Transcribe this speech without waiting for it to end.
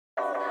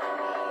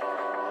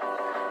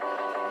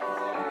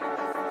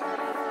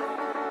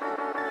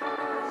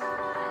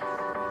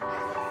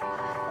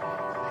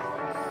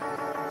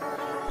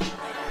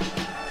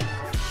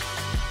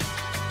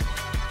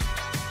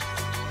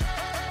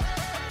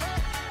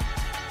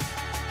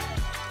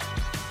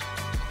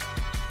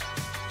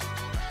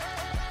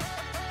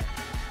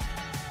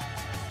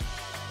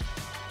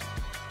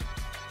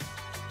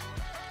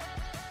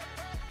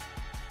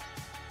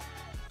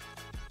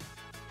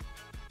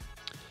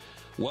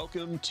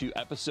Welcome to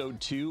episode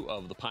 2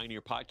 of the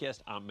Pioneer Podcast.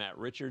 I'm Matt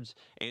Richards,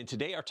 and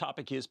today our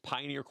topic is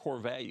Pioneer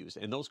core values.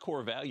 And those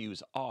core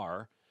values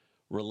are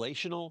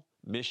relational,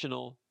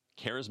 missional,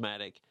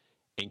 charismatic,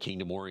 and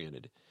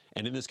kingdom-oriented.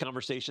 And in this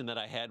conversation that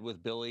I had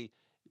with Billy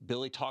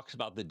talks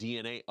about the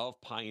DNA of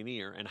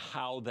Pioneer and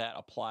how that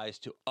applies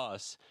to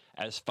us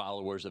as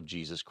followers of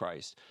Jesus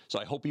Christ. So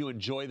I hope you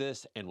enjoy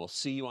this, and we'll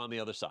see you on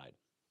the other side.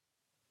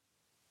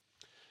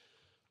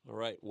 All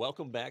right,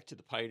 welcome back to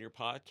the Pioneer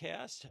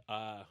Podcast.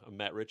 I'm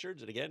Matt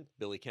Richards, and again,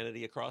 Billy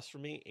Kennedy across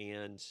from me.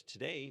 And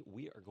today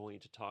we are going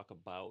to talk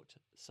about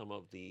some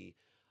of the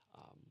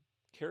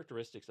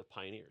characteristics of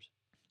pioneers.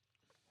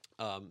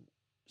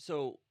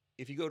 So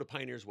if you go to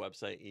Pioneer's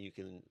website, you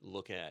can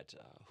look at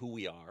who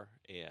we are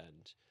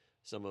and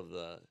some of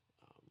the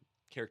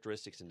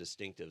characteristics and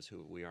distinctives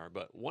who we are.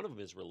 But one of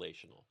them is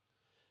relational.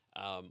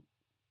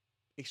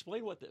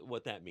 Explain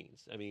what that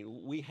means. I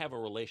mean, we have a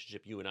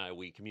relationship, you and I,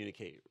 we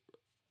communicate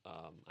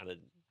on a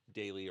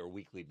daily or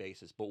weekly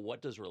basis, but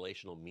what does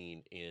relational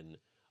mean in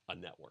a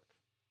network?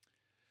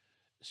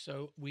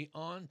 So we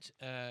aren't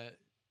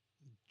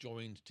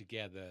joined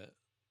together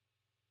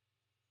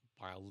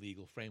by a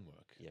legal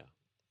framework. Yeah.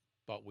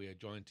 But we are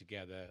joined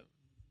together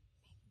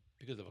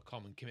because of a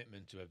common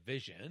commitment to a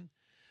vision,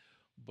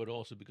 but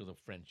also because of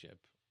friendship.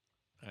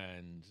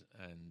 And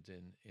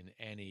in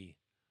any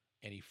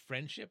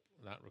friendship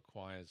that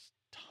requires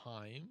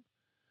time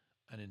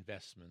and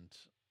investment.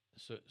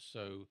 So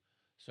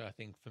I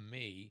think for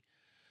me,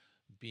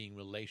 being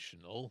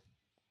relational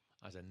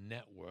as a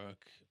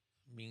network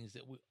means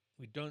that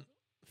we don't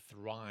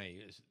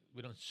thrive,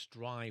 we don't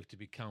strive to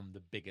become the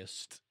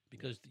biggest,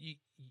 because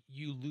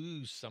you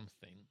lose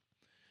something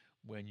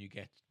when you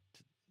get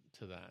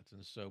to that.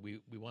 And so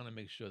we want to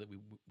make sure that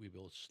we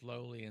build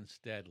slowly and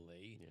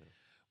steadily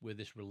with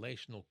this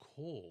relational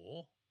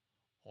core,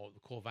 or the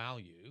core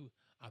value,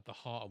 at the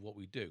heart of what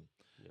we do.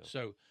 Yeah.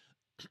 So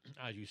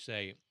as you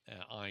say,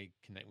 I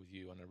connect with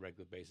you on a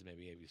regular basis,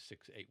 maybe every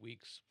 6-8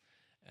 weeks.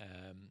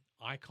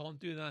 I can't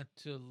do that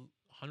to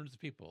hundreds of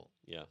people.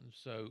 Yeah.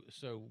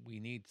 So we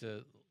need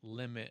to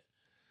limit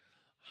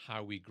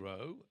how we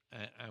grow,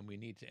 and we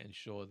need to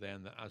ensure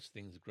then that as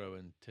things grow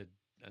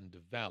and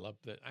develop,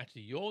 that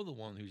actually you're the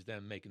one who's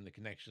then making the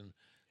connection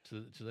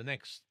to the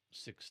next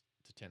 6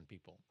 to 10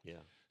 people.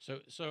 Yeah.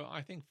 So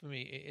I think for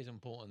me it is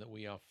important that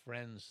we are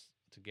friends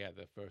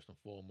together first and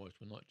foremost.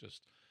 We're not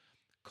just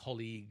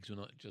colleagues, we're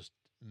not just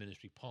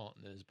ministry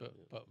partners, but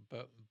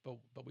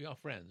we are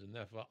friends, and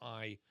therefore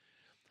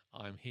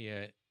I'm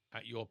here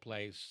at your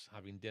place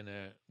having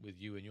dinner with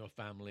you and your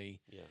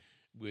family,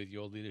 with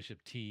your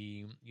leadership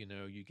team. You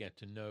know, you get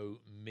to know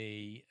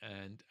me,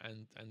 and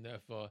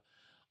therefore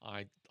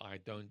I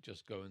don't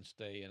just go and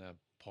stay in a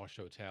posh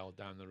hotel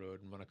down the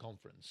road and run a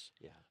conference.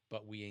 Yeah.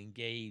 But we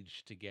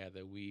engage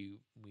together, we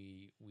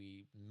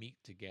meet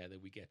together,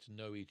 we get to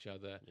know each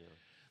other,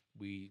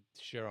 we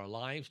share our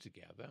lives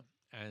together.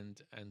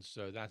 And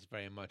so that's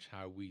very much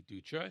how we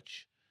do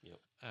church,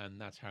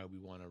 and that's how we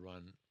want to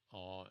run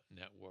our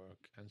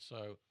network. And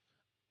so,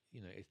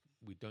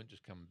 we don't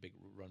just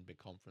run big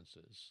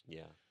conferences.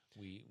 Yeah,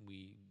 we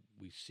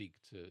seek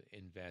to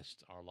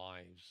invest our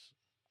lives.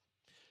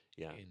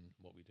 In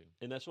what we do.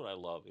 And that's what I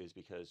love, is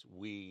because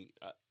we,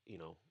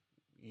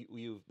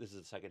 this is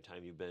the second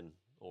time you've been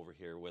over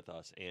here with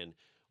us, and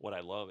what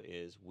I love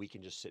is we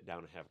can just sit down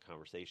and have a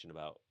conversation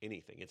about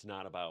anything. It's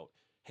not about,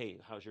 hey,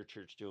 how's your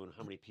church doing?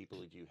 How many people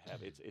do you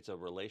have? It's a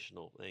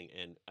relational thing.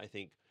 And I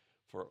think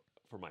for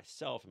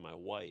myself and my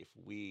wife,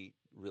 we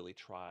really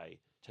try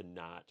to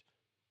not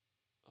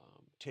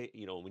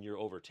when you're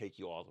over, take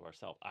you all to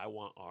ourselves. I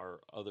want our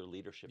other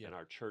leadership in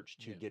our church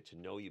to get to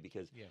know you,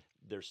 because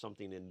there's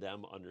something in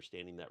them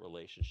understanding that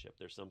relationship.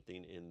 There's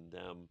something in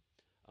them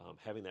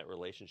having that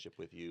relationship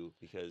with you,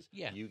 because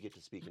you get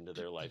to speak into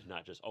their life,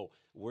 not just,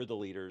 we're the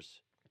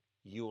leaders,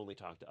 you only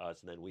talk to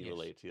us, and then we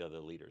relate to the other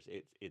leaders.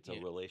 It's a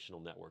relational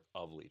network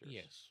of leaders.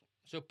 Yes.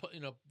 So,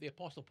 the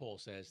Apostle Paul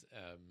says,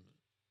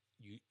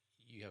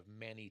 you have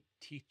many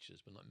teachers,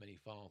 but not many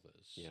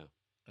fathers. Yeah.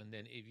 And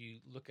then if you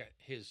look at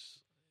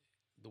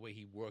the way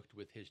he worked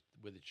with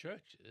the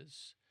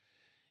churches,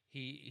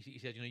 he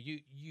said,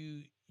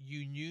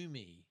 you knew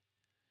me,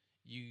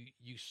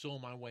 you saw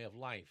my way of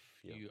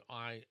life,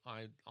 I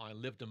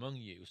lived among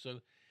you. So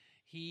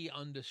he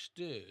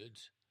understood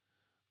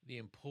the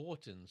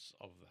importance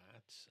of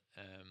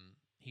that.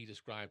 He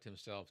described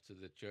himself to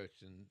the church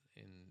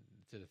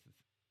to the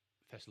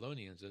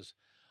Thessalonians as,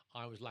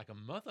 I was like a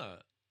mother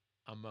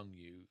among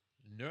you,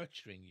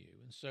 nurturing you.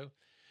 And so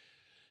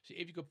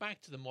if you go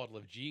back to the model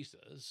of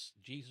Jesus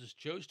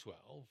chose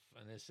 12,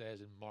 and it says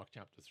in Mark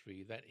chapter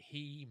 3 that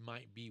he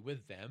might be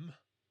with them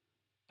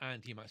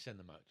and he might send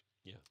them out.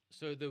 Yeah.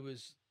 So there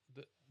was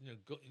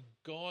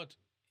God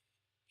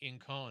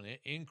incarnate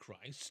in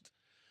Christ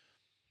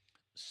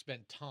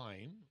spent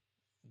time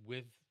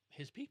with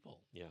his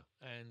people. Yeah.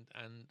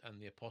 And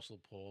the Apostle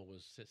Paul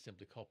was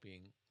simply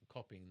copying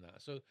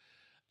that. So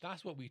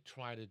that's what we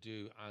try to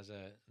do as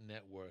a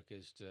network,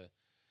 is to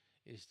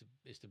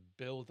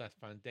build that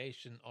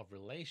foundation of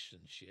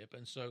relationship.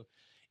 And so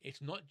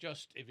it's not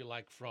just, if you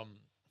like, from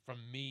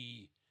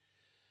me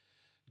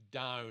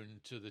down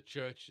to the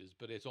churches,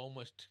 but it's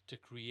almost to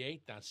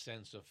create that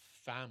sense of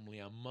family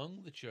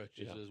among the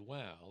churches as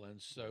well.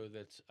 And so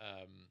that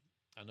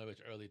I know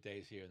it's early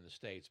days here in the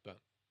States, but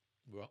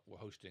we're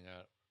hosting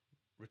a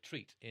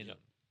retreat in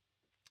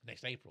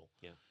next April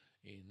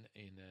in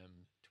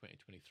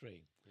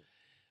 2023.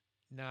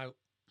 Now,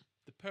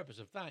 the purpose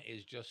of that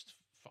is just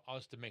for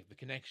us to make the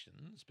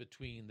connections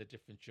between the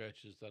different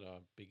churches that are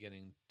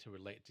beginning to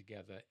relate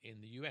together in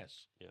the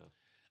US.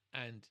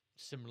 And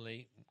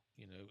similarly,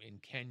 in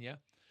Kenya,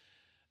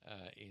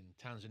 in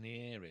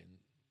Tanzania, in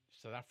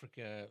South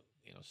Africa,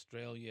 in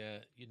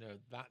Australia,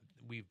 that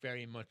we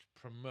very much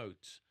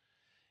promote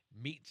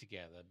meet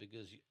together,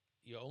 because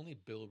you only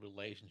build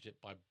relationship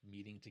by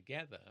meeting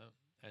together.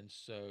 And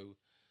so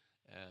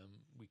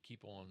we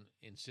keep on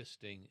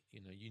insisting,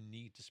 you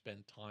need to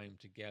spend time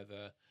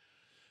together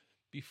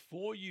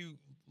before you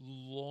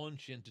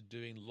launch into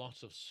doing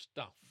lots of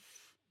stuff.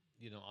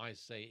 I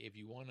say, if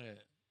you want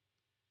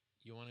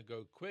to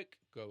go quick,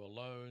 go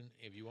alone.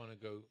 If you want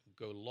to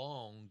go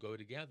long, go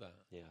together.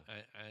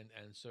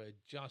 And so it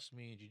just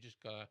means you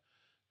just gotta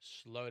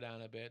slow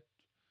down a bit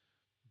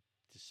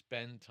to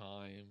spend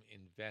time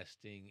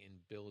investing in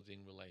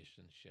building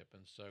relationship.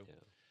 And so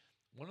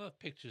one of the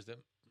pictures that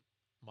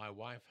my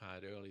wife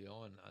had early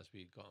on as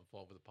we got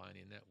involved with the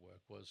Pioneer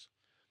Network was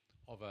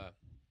of a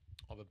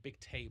big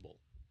table,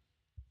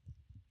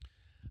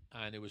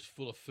 and it was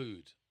full of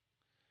food,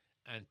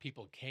 and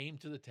people came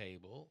to the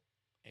table,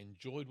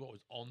 enjoyed what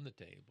was on the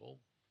table,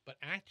 but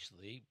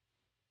actually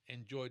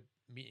enjoyed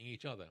meeting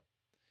each other.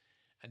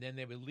 And then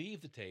they would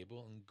leave the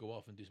table and go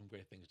off and do some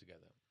great things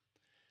together.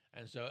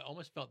 And so I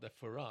almost felt that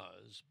for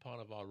us, part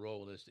of our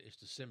role is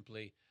to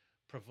simply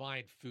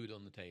provide food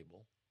on the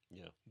table,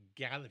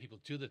 gather people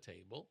to the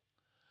table,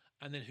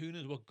 and then who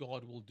knows what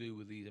God will do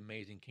with these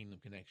amazing kingdom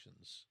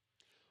connections.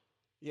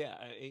 Yeah,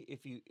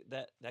 if you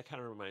that kind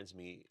of reminds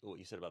me, what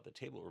you said about the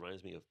table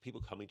reminds me of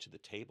people coming to the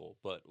table.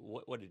 But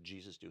what did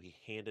Jesus do? He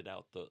handed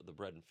out the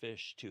bread and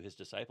fish to his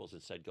disciples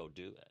and said, "Go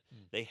do that."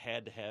 They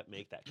had to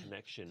make that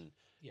connection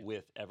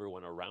with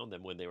everyone around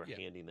them when they were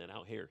handing that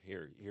out.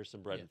 Here's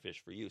some bread and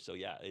fish for you. So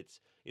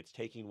it's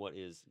taking what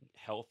is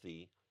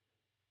healthy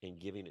and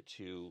giving it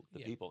to the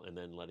people, and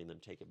then letting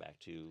them take it back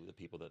to the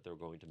people that they're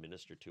going to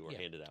minister to or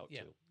hand it out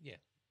to. Yeah.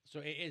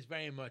 So it is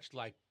very much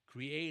like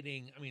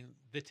creating. I mean,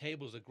 the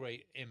table is a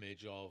great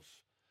image of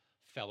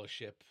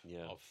fellowship,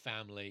 of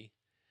family,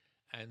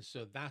 and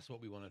so that's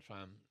what we want to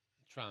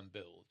try and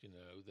build.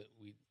 That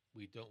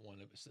we don't want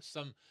to.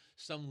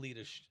 Some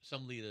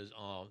leaders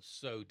are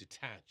so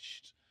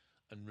detached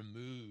and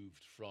removed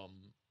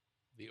from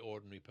the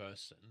ordinary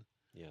person.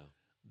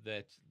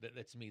 That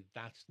to me,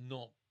 that's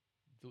not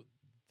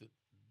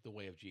the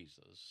way of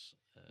Jesus.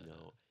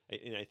 No,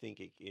 and I think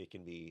it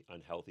can be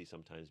unhealthy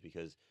sometimes,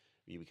 because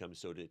you become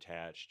so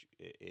detached.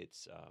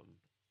 It's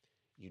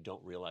you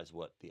don't realize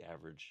what the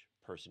average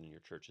person in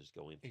your church is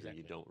going through.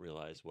 Exactly. You don't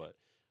realize what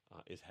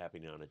is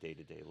happening on a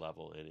day-to-day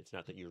level. And it's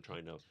not that you're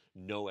trying to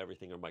know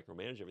everything or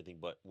micromanage everything,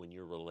 but when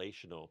you're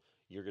relational,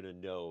 you're going to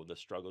know the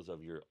struggles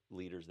of your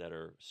leaders that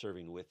are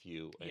serving with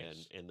you,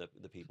 and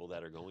the people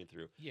that are going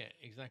through. Yeah,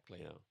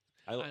 exactly.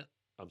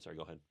 I'm sorry,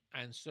 go ahead.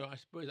 And so I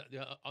suppose that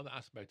the other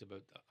aspect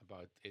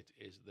about it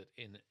is that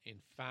in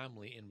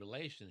family, in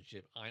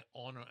relationship, I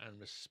honor and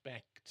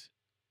respect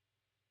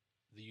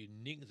the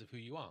uniqueness of who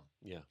you are.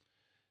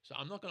 So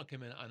I'm not going to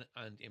come in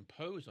and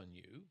impose on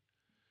you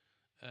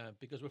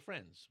because we're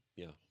friends.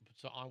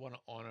 So I want to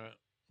honor,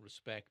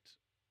 respect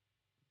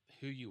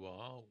who you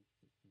are,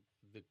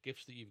 the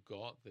gifts that you've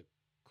got, the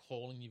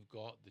calling you've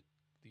got,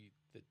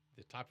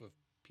 the type of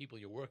people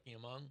you're working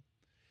among.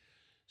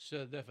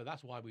 So therefore,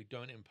 that's why we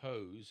don't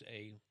impose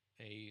a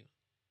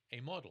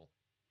model.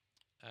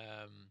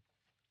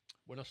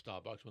 We're not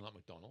Starbucks. We're not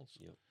McDonald's.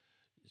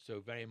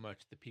 So very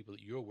much the people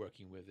that you're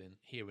working with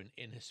here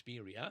in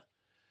Hesperia,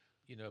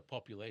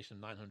 population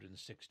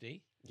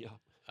 960.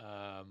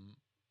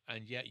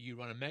 And yet you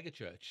run a mega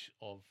church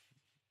of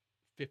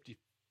 50,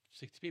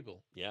 60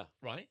 people.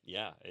 Right?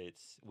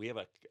 We have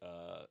I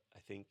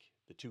think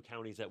the two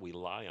counties that we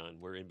lie on,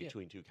 we're in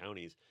between two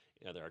counties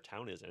that our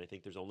town is, and I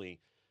think there's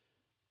only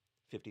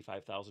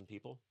 55,000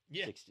 people,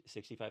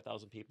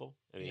 65,000 people.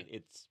 I mean,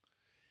 it's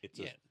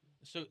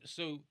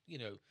so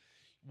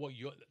what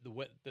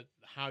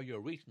how you're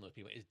reaching those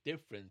people is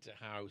different to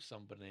how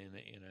somebody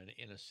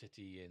in a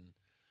city in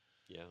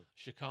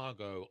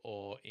Chicago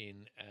or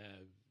in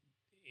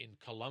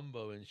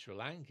Colombo in Sri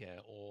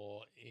Lanka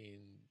or in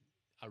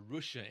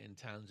Arusha in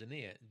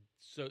Tanzania.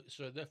 So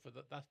therefore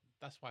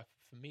that's why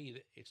for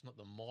me it's not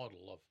the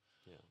model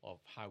of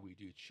how we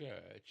do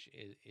church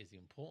is the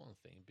important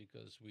thing,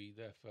 because we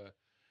therefore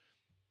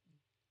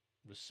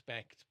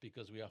respect,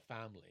 because we are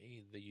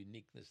family, the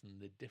uniqueness and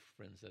the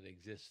difference that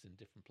exists in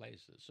different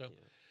places.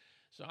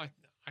 So I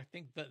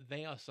think that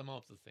they are some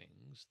of the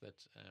things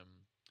that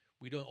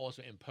we don't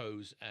also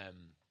impose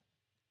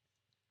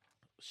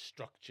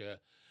structure.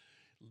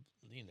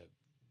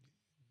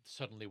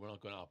 suddenly we're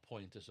not going to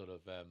appoint a sort of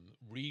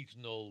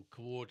regional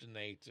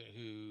coordinator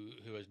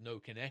who has no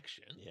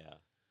connection. Yeah.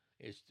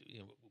 It's,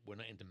 we're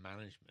not into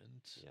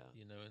management. Yeah.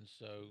 And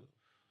so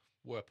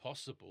where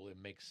possible, it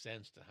makes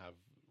sense to have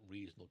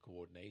regional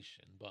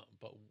coordination. But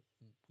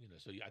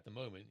so at the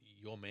moment,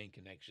 your main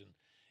connection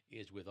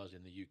is with us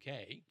in the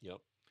UK. Yep.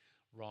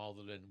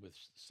 Rather than with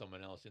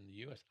someone else in the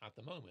US at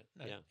the moment.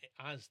 Now,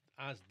 Yeah.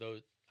 as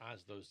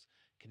those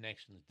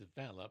connections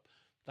develop,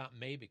 that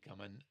may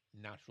become a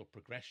natural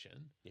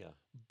progression. Yeah.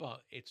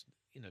 But it's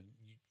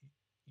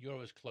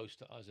you're as close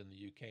to us in the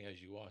UK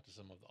as you are to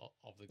some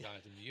of the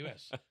guys in the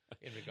US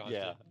in regards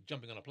Yeah. to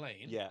jumping on a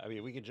plane. Yeah. I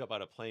mean, we can jump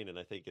on a plane, and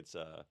I think it's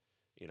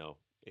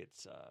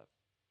it's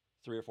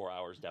 3 or 4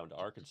 hours down to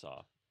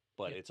Arkansas,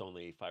 but Yeah. it's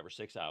only 5 or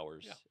 6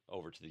 hours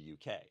over to the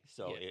UK.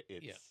 So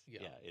it's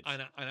it's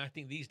and I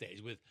think these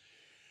days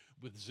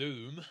with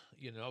Zoom,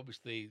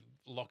 obviously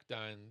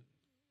lockdown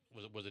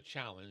was a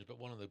challenge, but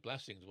one of the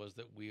blessings was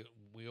that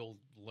we all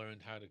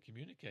learned how to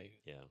communicate.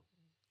 Yeah.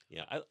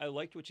 Yeah, I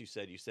liked what you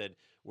said. You said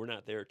we're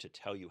not there to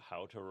tell you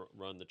how to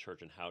run the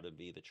church and how to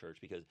be the church,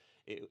 because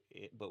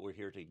but we're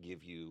here to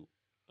give you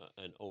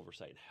an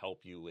oversight and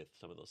help you with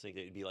some of those things.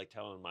 It'd be like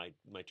telling my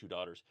two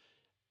daughters,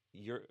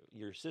 your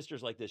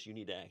sister's like this, you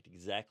need to act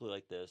exactly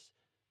like this,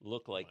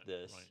 look like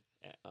this,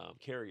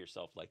 carry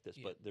yourself like this.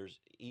 But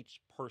there's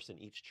each person,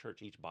 each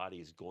church, each body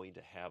is going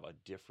to have a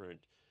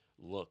different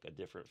look, a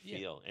different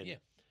feel, and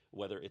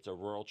whether it's a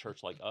rural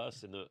church like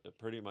us in the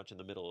pretty much in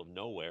the middle of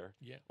nowhere,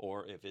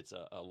 or if it's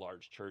a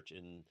large church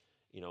in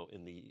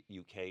in the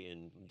UK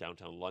in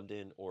downtown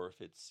London, or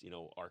if it's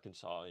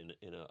Arkansas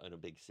in a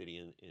big city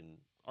in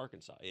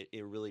Arkansas,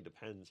 it really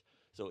depends.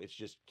 So it's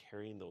just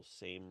carrying those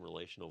same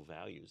relational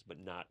values, but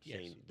not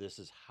saying this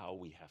is how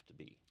we have to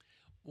be.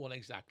 Well,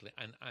 exactly,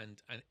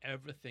 and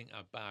everything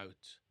about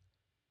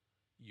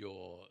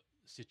your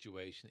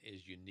situation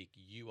is unique.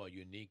 You are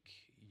unique.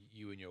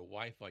 You and your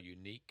wife are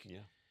unique. Yeah.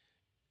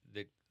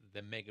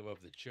 The mega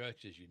of the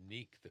church is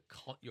unique.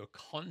 Your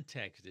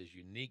context is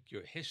unique.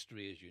 Your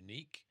history is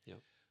unique. Yep.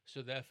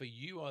 So therefore,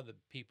 you are the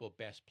people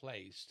best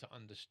placed to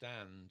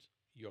understand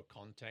your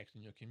context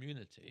and your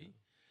community.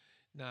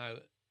 Yeah. Now,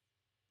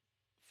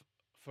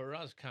 for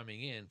us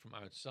coming in from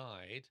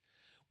outside,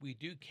 we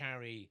do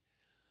carry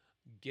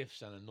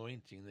gifts and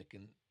anointing that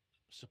can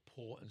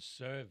support and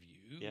serve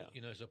you.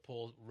 Yeah. So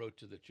Paul wrote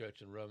to the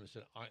church in Rome and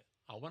said,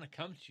 I want to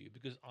come to you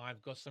because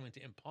I've got something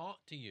to impart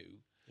to you.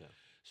 Yeah.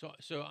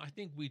 So I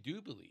think we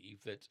do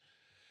believe that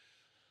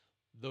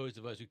those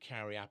of us who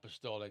carry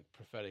apostolic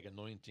prophetic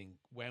anointing,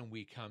 when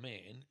we come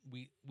in,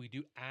 we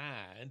do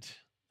add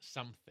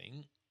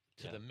something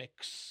to the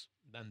mix,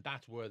 and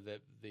that's where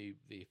the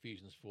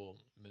Ephesians 4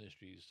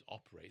 ministries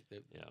operate.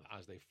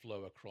 As they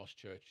flow across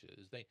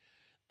churches,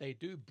 they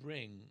do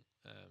bring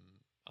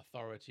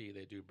authority,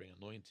 they do bring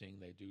anointing,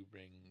 they do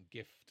bring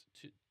gift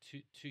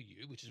to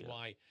you, which is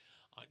why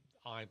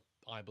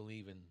I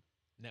believe in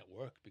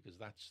network, because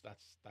that's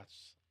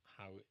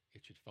how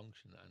it should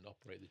function and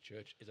operate. The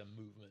church is a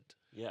movement.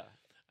 Yeah.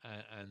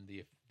 And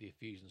the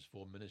Ephesians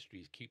 4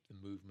 ministries keep the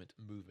movement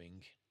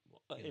moving.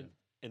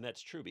 And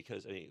that's true,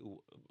 because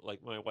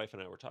like my wife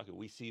and I were talking,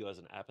 we see you as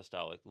an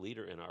apostolic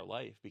leader in our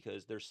life,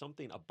 because there's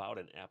something about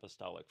an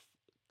apostolic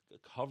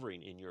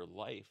covering in your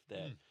life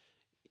that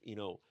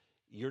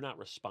you're not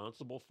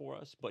responsible for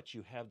us, but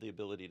you have the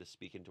ability to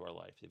speak into our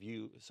life. If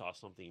you saw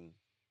something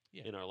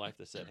in our life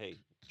that said, hey,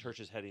 church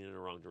is heading in the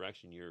wrong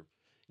direction,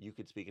 you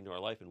could speak into our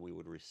life and we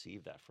would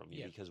receive that from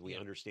you, because we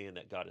understand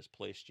that God has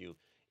placed you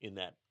in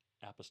that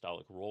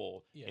apostolic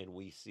role, and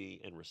we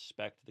see and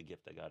respect the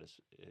gift that God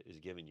is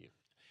giving you.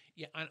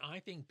 Yeah, and I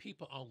think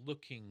people are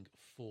looking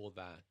for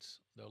that.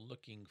 They're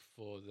looking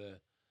for the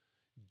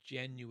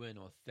genuine,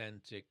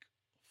 authentic,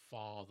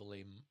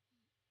 fatherly,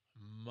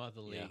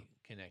 motherly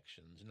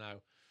connections.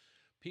 Now,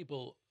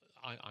 people,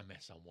 I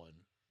met someone,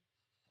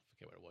 I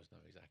forget what it was now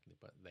exactly,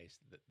 but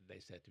they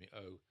said to me,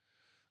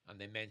 and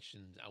they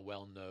mentioned a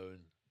well-known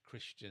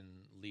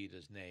Christian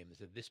leader's name. They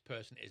said, this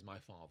person is my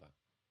father.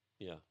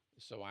 Yeah.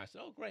 So I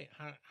said, oh, great.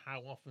 How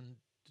often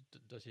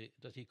does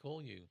he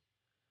call you?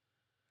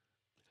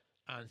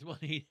 And well,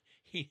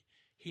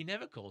 he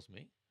never calls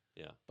me.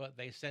 Yeah. But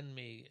they send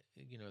me,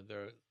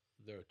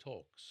 their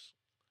talks.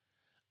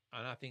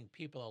 And I think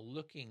people are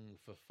looking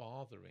for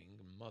fathering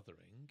and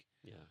mothering.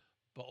 Yeah.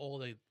 But all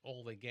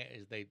they get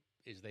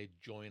is they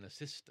join a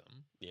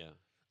system. Yeah.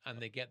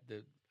 And they get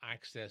the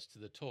access to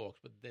the talks,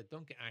 but they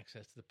don't get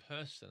access to the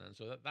person. And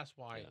so that's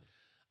why,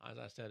 as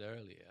I said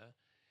earlier,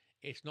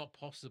 it's not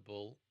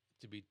possible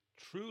to be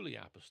truly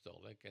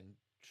apostolic and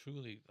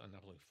truly an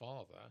apostolic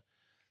father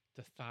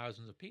to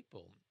thousands of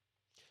people.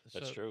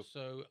 That's true.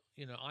 So,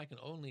 I can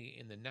only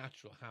in the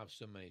natural have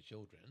so many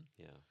children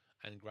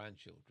and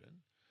grandchildren.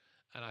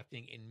 And I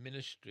think in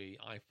ministry,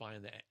 I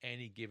find that at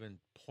any given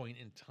point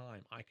in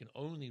time, I can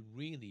only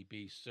really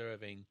be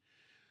serving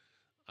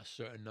a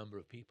certain number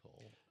of people.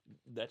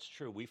 That's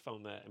true. We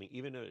found that,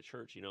 even at a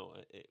church,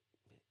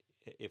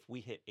 if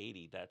we hit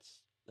 80,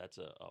 that's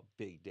a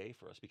big day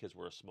for us, because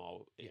we're a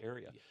small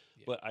area.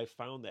 Yeah. But I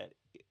found that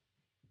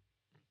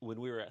when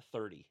we were at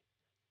 30,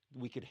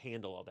 we could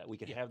handle all that. We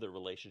could Yeah. have the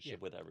relationship Yeah.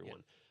 with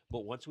everyone.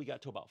 But once we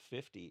got to about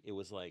 50, it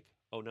was like,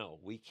 oh no,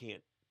 we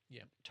can't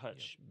Yeah.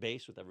 touch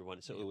base with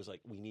everyone. So it was like,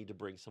 we need to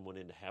bring someone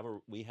in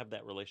to we have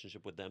that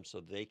relationship with them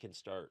so they can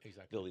start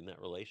building that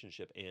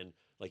relationship. And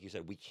like you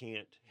said, we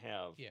can't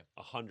have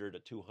 100 to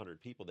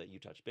 200 people that you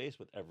touch base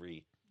with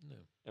every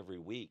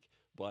week,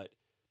 but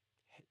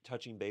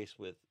touching base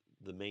with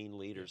the main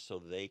leaders so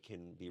they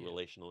can be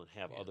relational and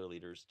have other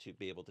leaders to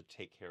be able to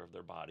take care of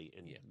their body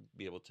and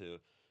be able to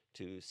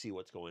see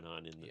what's going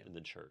on in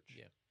the church.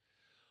 Yeah.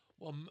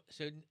 Well,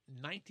 so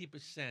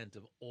 90%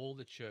 of all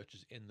the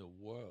churches in the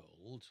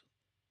world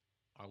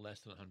are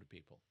less than 100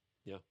 people.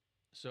 Yeah.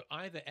 So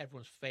either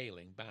everyone's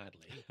failing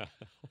badly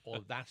or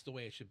that's the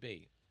way it should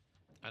be.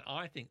 And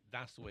I think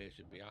that's the way it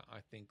should be.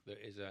 I think there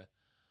is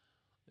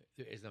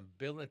an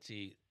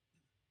ability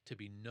to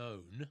be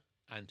known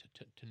and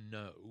to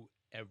know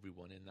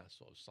everyone in that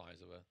sort of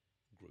size of a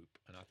group.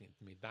 And I think,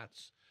 to me,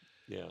 that's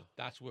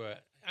where,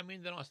 I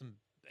mean, there are some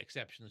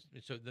exceptions.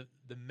 So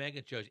the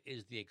mega church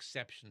is the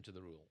exception to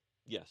the rule.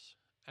 Yes.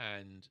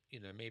 And,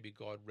 maybe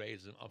God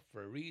raised them up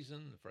for a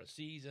reason, for a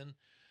season.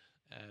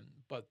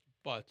 But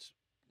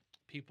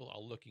people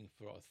are looking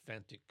for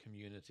authentic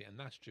community. And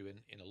that's true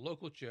in a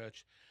local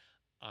church.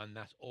 And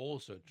that's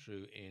also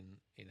true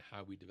in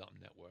how we develop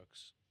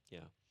networks.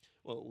 Yeah.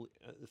 Well,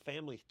 the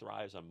family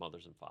thrives on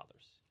mothers and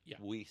fathers. Yeah.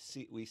 We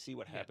see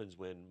what happens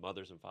when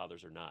mothers and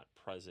fathers are not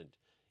present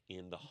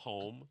in the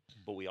home,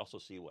 but we also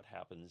see what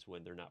happens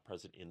when they're not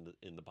present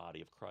in the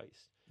body of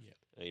Christ. Yeah.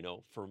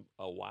 For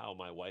a while,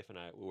 my wife and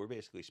I, we were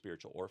basically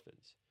spiritual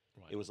orphans.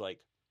 Right. It was like,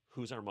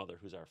 who's our mother?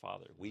 Who's our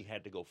father? We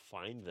had to go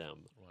find them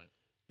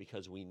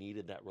because we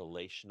needed that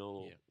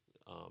relational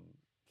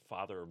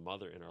father or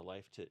mother in our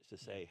life to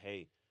say,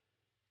 hey,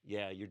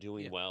 you're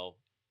doing well.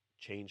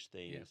 Change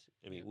things.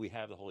 Yeah. I mean, we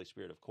have the Holy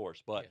Spirit, of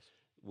course, but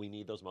we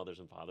need those mothers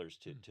and fathers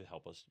to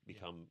help us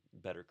become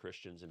better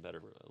Christians and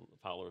better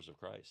followers of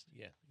Christ.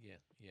 Yeah.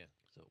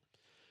 So,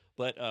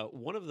 but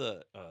one of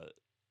the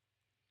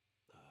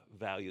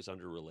values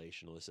under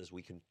relational is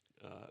we can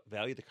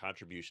value the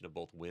contribution of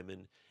both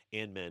women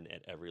and men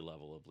at every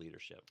level of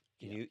leadership.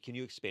 Can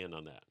you expand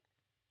on that?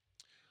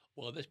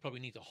 Well, this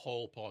probably needs a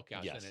whole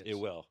podcast. Yes, it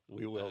will.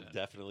 We will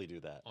definitely do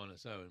that on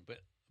its own,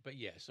 But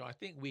yeah, so I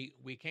think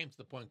we came to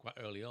the point quite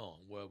early on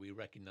where we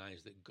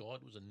recognized that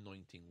God was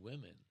anointing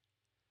women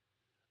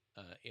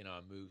in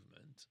our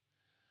movement,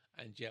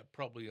 and yet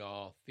probably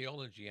our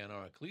theology and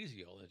our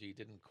ecclesiology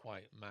didn't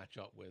quite match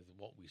up with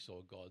what we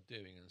saw God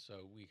doing, and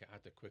so we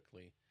had to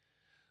quickly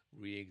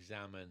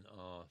re-examine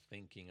our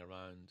thinking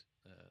around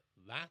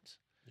that.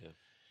 Yeah.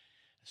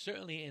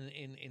 Certainly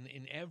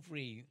in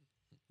every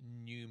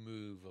new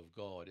move of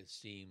God, it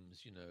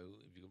seems,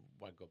 if you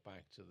want to go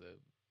back to the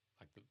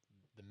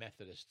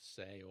Methodists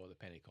say, or the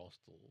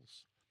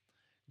Pentecostals,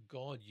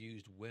 God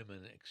used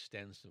women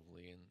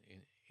extensively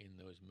in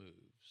those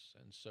moves.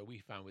 And so we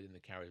found within the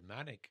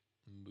charismatic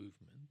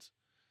movement,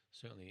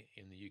 certainly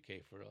in the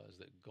UK for us,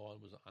 that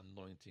God was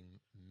anointing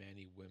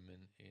many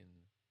women in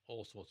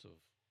all sorts of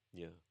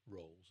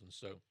roles. And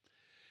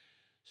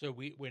so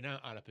we're now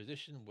at a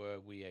position where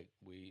we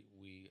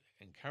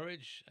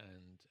encourage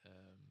and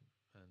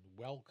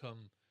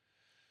welcome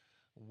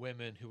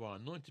women who are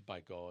anointed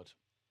by God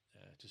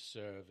to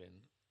serve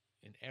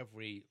in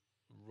every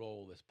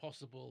role that's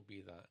possible,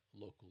 be that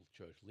local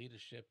church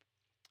leadership,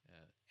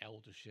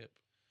 eldership.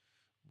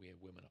 We have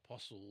women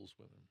apostles,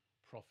 women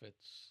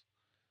prophets,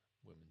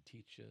 women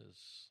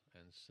teachers,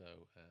 and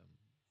so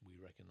we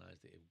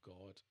recognize that if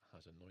God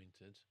has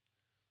anointed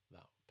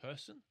that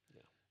person,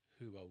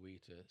 who are we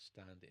to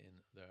stand in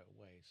their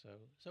way? So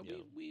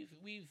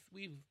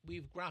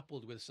we've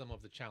grappled with some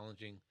of the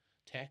challenging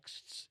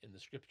texts in the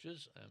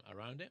scriptures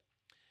around it.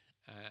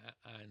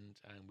 And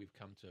we've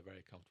come to a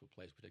very comfortable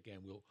place. But again,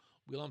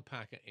 we'll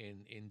unpack it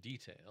in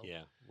detail.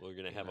 Yeah, we're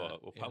going to have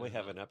we'll probably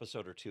have an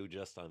episode or two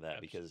just on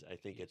that because I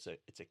think it's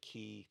a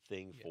key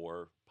thing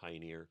for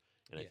Pioneer,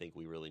 and I think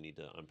we really need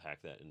to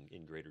unpack that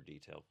in greater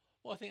detail.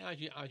 Well, I think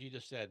as you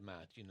just said,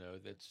 Matt,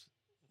 that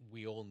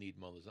we all need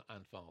mothers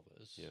and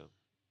fathers. Yeah,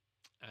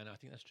 and I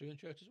think that's true in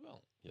church as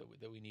well. Yeah.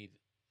 That we need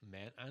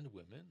men and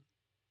women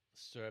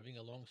serving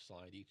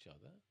alongside each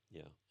other.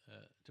 Yeah,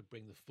 to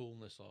bring the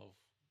fullness of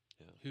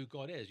who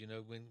God is.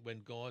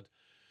 When God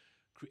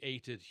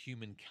created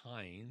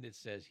humankind, it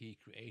says he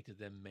created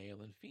them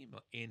male and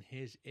female in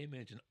his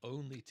image, and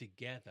only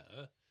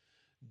together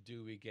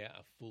do we get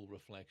a full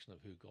reflection of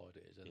who God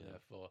is. And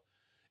therefore,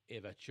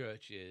 if a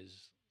church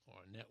is, or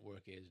a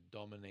network is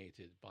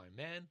dominated by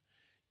men,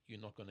 you're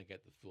not going to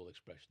get the full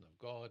expression of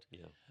God.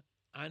 Yeah.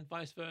 And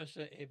vice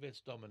versa, if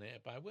it's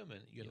dominated by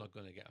women, you're not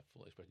going to get a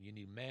full expression. You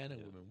need men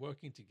and women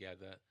working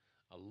together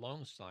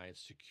alongside,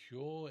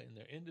 secure in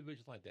their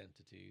individual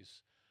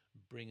identities,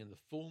 bringing the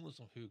fullness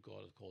of who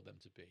God has called them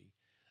to be.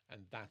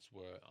 And that's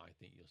where I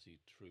think you'll see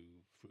true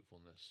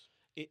fruitfulness.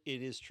 It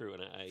is true,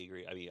 and I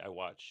agree. I mean, I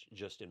watch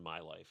just in my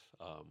life,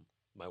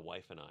 my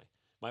wife and I.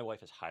 My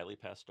wife is highly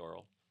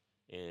pastoral,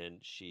 and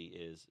she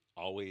is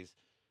always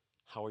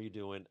how are you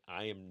doing?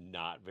 I am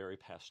not very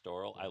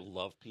pastoral. I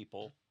love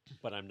people,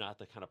 but I'm not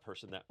the kind of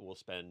person that will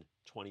spend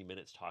 20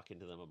 minutes talking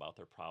to them about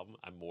their problem.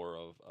 I'm more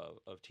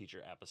of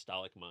teacher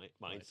apostolic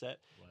mindset,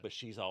 Right. but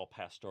she's all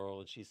pastoral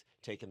and she's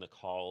taking the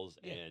calls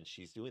Yeah. and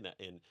she's doing that.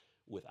 And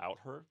without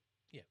her,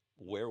 Yeah.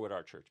 where would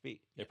our church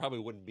be? Yeah. It probably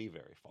wouldn't be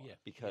very far Yeah.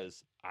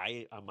 because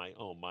I, on my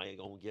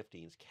own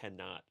giftings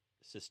cannot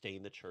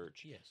sustain the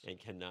church Yes. and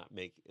cannot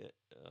make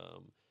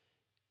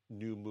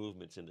new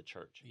movements in the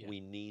church. Yeah. We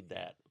need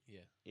that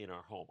in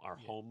our home. Our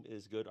home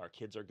is good. Our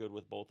kids are good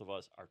with both of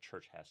us. Our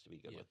church has to be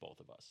good with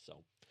both of us.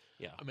 So,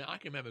 yeah. I mean, I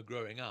can remember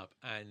growing up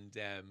and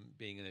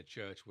being in a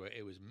church where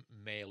it was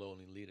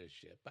male-only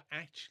leadership, but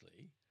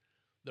actually,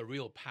 the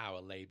real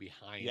power lay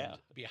behind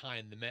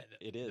the men.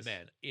 It is. The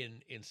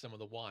men in some of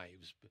the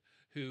wives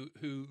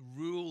who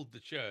ruled the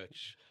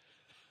church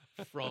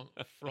from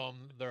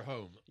their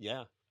home.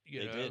 Yeah,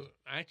 you know, did.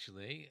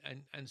 Actually,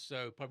 and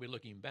so probably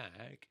looking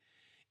back,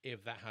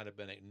 if that had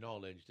been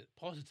acknowledged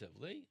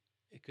positively,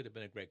 it could have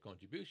been a great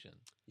contribution.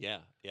 Yeah.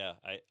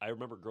 I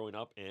remember growing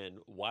up and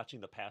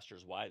watching the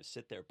pastors' wives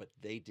sit there, but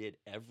they did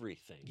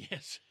everything.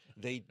 Yes.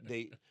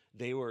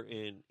 They were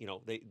in,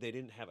 they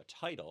didn't have a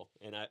title.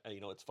 And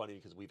it's funny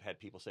because we've had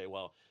people say,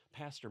 well,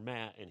 Pastor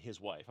Matt and his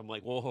wife. I'm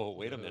like, whoa,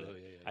 wait a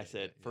minute. I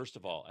said, first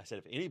of all,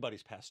 if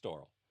anybody's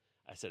pastoral,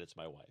 I said, it's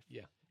my wife.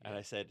 Yeah. And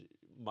I said,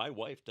 my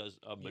wife does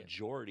a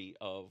majority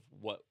of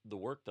what the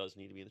work does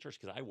need to be in the church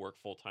because I work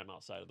full time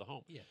outside of the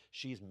home. Yeah.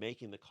 She's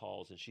making the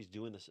calls and she's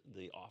doing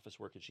the office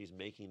work and she's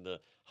making the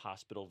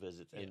hospital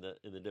visits and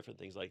the different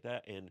things like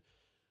that. And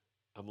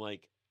I'm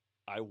like,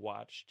 I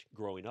watched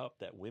growing up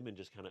that women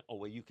just kind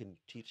of, you can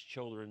teach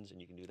children's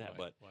and you can do that,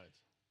 but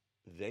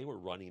they were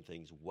running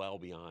things well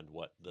beyond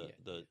what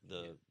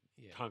the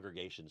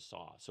congregation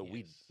saw. So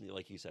we,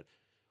 like you said,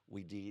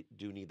 we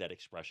do need that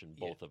expression,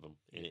 both of them,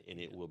 and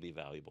it will be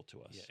valuable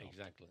to us. Yeah, so.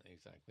 Exactly.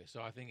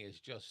 So I think it's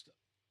just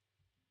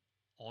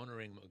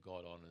honoring what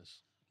God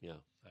honors,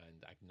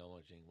 and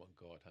acknowledging what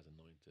God has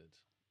anointed,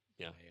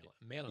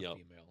 male and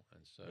female,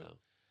 and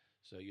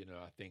so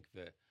I think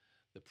that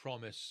the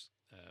promise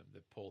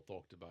that Paul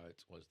talked about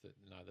was that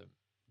neither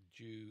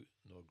Jew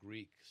nor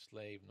Greek,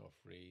 slave nor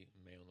free,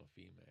 male nor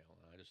female. And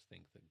I just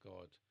think that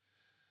God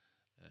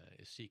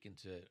is seeking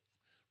to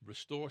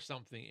restore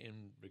something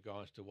in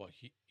regards to what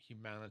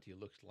humanity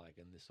looks like,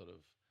 and this sort of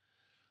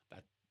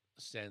that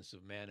sense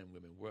of men and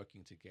women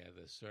working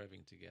together,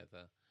 serving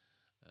together,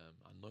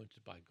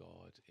 anointed by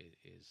God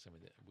is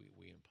something that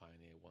we in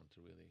Pioneer want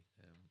to really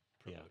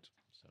promote.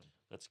 So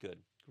that's good.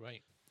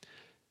 Great.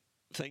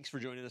 Thanks for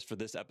joining us for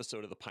this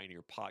episode of the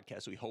Pioneer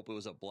Podcast. We hope it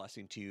was a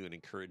blessing to you and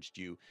encouraged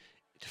you.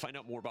 To find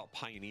out more about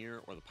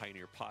Pioneer or the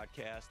Pioneer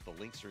Podcast, the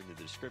links are in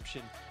the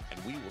description,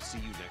 and we will see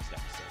you next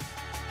episode.